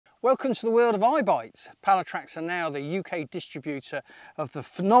Welcome to the world of iBite. Pallatrax are now the UK distributor of the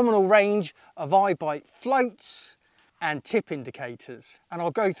phenomenal range of iBite floats and tip indicators. And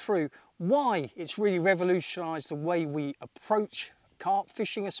I'll go through why it's really revolutionised the way we approach carp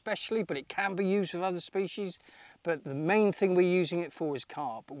fishing especially, but it can be used with other species. But the main thing we're using it for is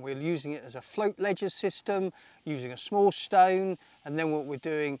carp. We're using it as a float ledger system, using a small stone, and then what we're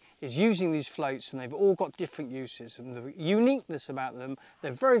doing is using these floats, and they've all got different uses. And the uniqueness about them,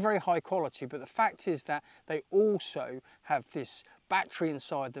 they're very, very high quality, but the fact is that they also have this battery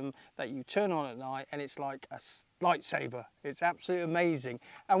inside them that you turn on at night and it's like a lightsaber. It's absolutely amazing.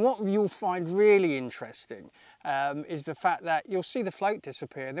 And what you'll find really interesting is the fact that you'll see the float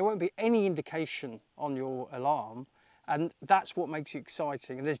disappear. There won't be any indication on your alarm, and that's what makes it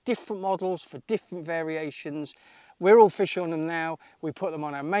exciting. And there's different models for different variations. We're all fishing on them now. We put them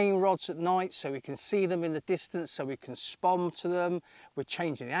on our main rods at night so we can see them in the distance, so we can spom to them. We're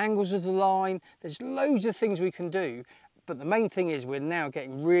changing the angles of the line. There's loads of things we can do. But the main thing is we're now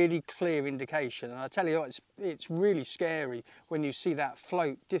getting really clear indication, and I tell you what, it's really scary when you see that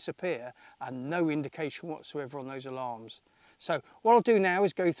float disappear and no indication whatsoever on those alarms. So what I'll do now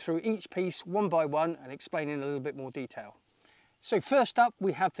is go through each piece one by one and explain in a little bit more detail. So first up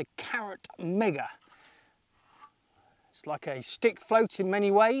we have the Carrot Mega. It's like a stick float in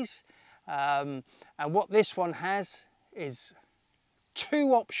many ways, and what this one has is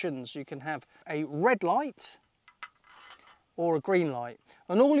two options. You can have a red light or a green light,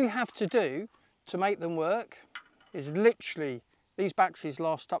 and all you have to do to make them work is literally, these batteries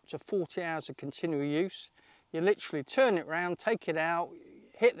last up to 40 hours of continual use. You literally turn it around, take it out,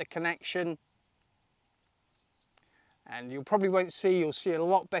 hit the connection, and you probably won't see, you'll see it a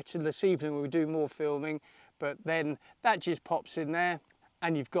lot better this evening when we do more filming, but then that just pops in there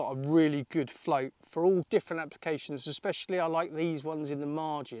and you've got a really good float for all different applications. Especially I like these ones in the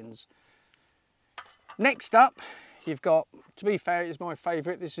margins. Next up, you've got, to be fair, it's my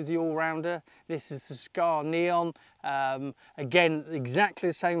favourite. This is the all-rounder. This is the Scar Neon. Again, exactly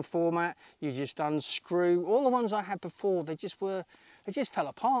the same format. You just unscrew. All the ones I had before, they just fell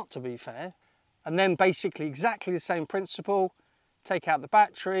apart, to be fair. And then basically exactly the same principle. Take out the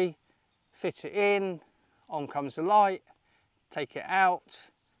battery, fit it in, on comes the light, take it out,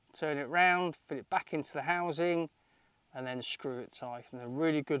 turn it round, fit it back into the housing, and then screw it tight. And a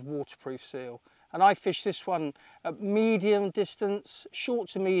really good waterproof seal. And I fish this one at medium distance, short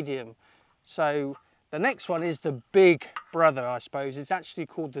to medium. So the next one is the big brother, I suppose. It's actually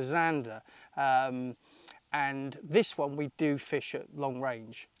called the Zander. And this one we do fish at long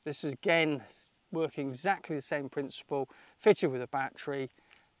range. This is again working exactly the same principle, fitted with a battery,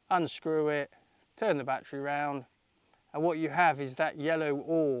 unscrew it, turn the battery around, and what you have is that yellow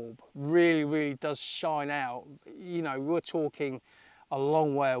orb really, really does shine out. You know, we're talking a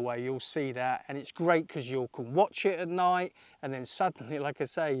long way away, you'll see that, and it's great because you can watch it at night, and then suddenly, like I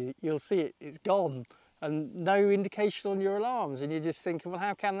say, you'll see it, it's gone, and no indication on your alarms, and you're just thinking, well,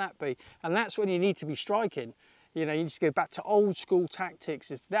 how can that be? And that's when you need to be striking. You know, you need to go back to old school tactics.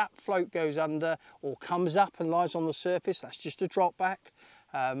 If that float goes under or comes up and lies on the surface, that's just a drop back.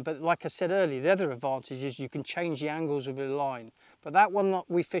 But like I said earlier, the other advantage is you can change the angles of the line. But that one,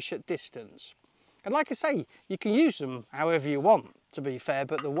 we fish at distance. And like I say, you can use them however you want, to be fair,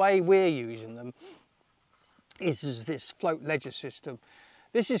 but the way we're using them is this float ledger system.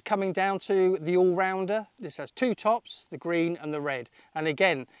 This is coming down to the all-rounder. This has two tops, the green and the red. And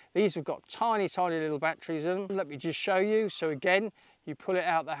again, these have got tiny, tiny little batteries in them. Let me just show you. So again, you pull it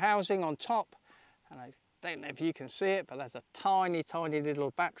out the housing on top, and I don't know if you can see it, but there's a tiny, tiny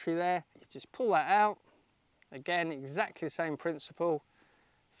little battery there. You just pull that out. Again, exactly the same principle.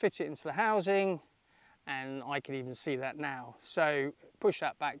 Fit it into the housing, and I can even see that now. So push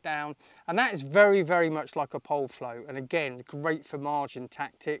that back down, and that is very, very much like a pole float, and again great for margin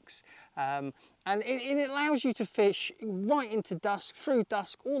tactics, and it allows you to fish right into dusk, through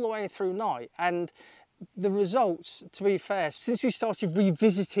dusk, all the way through night. And the results, to be fair, since we started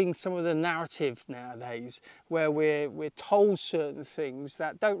revisiting some of the narrative nowadays where we're told certain things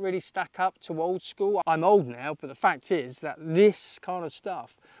that don't really stack up to old school. I'm old now, but the fact is that this kind of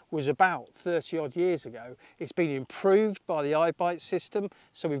stuff was about 30 odd years ago. It's been improved by the iBite system.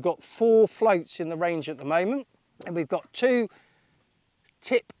 So we've got 4 floats in the range at the moment, and we've got 2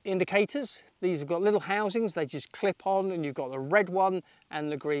 tip indicators. These have got little housings, they just clip on, and you've got the red one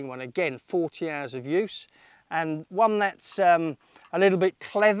and the green one. Again, 40 hours of use. And one that's a little bit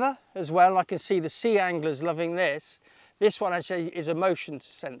clever as well. I can see the sea anglers loving this. This one actually is a motion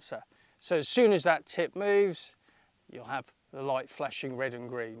sensor. So as soon as that tip moves, you'll have the light flashing red and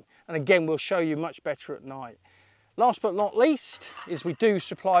green. And again, we'll show you much better at night. Last but not least is we do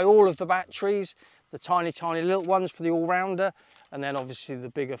supply all of the batteries, the tiny little ones for the all-rounder, and then obviously the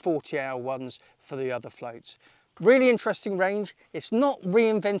bigger 40-hour ones for the other floats. Really interesting range. It's not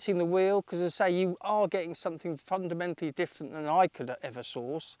reinventing the wheel, because as I say, you are getting something fundamentally different than I could ever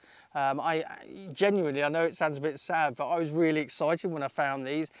source. I genuinely, I know it sounds a bit sad, but I was really excited when I found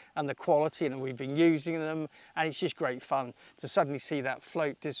these and the quality, and we've been using them, and it's just great fun to suddenly see that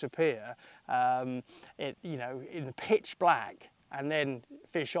float disappear, you know, in pitch black, and then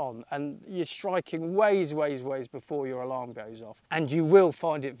fish on, and you're striking ways before your alarm goes off. And you will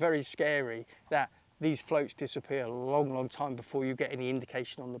find it very scary that these floats disappear a long time before you get any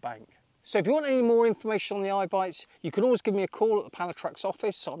indication on the bank. So if you want any more information on the iBites, you can always give me a call at the Pallatrax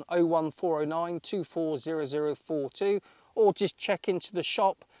office on 01409 240042, or just check into the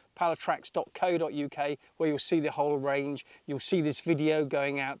shop, pallatrax.co.uk, where you'll see the whole range. You'll see this video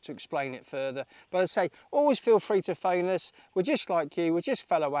going out to explain it further. But as I say, always feel free to phone us. We're just like you, we're just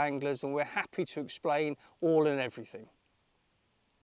fellow anglers, and we're happy to explain all and everything.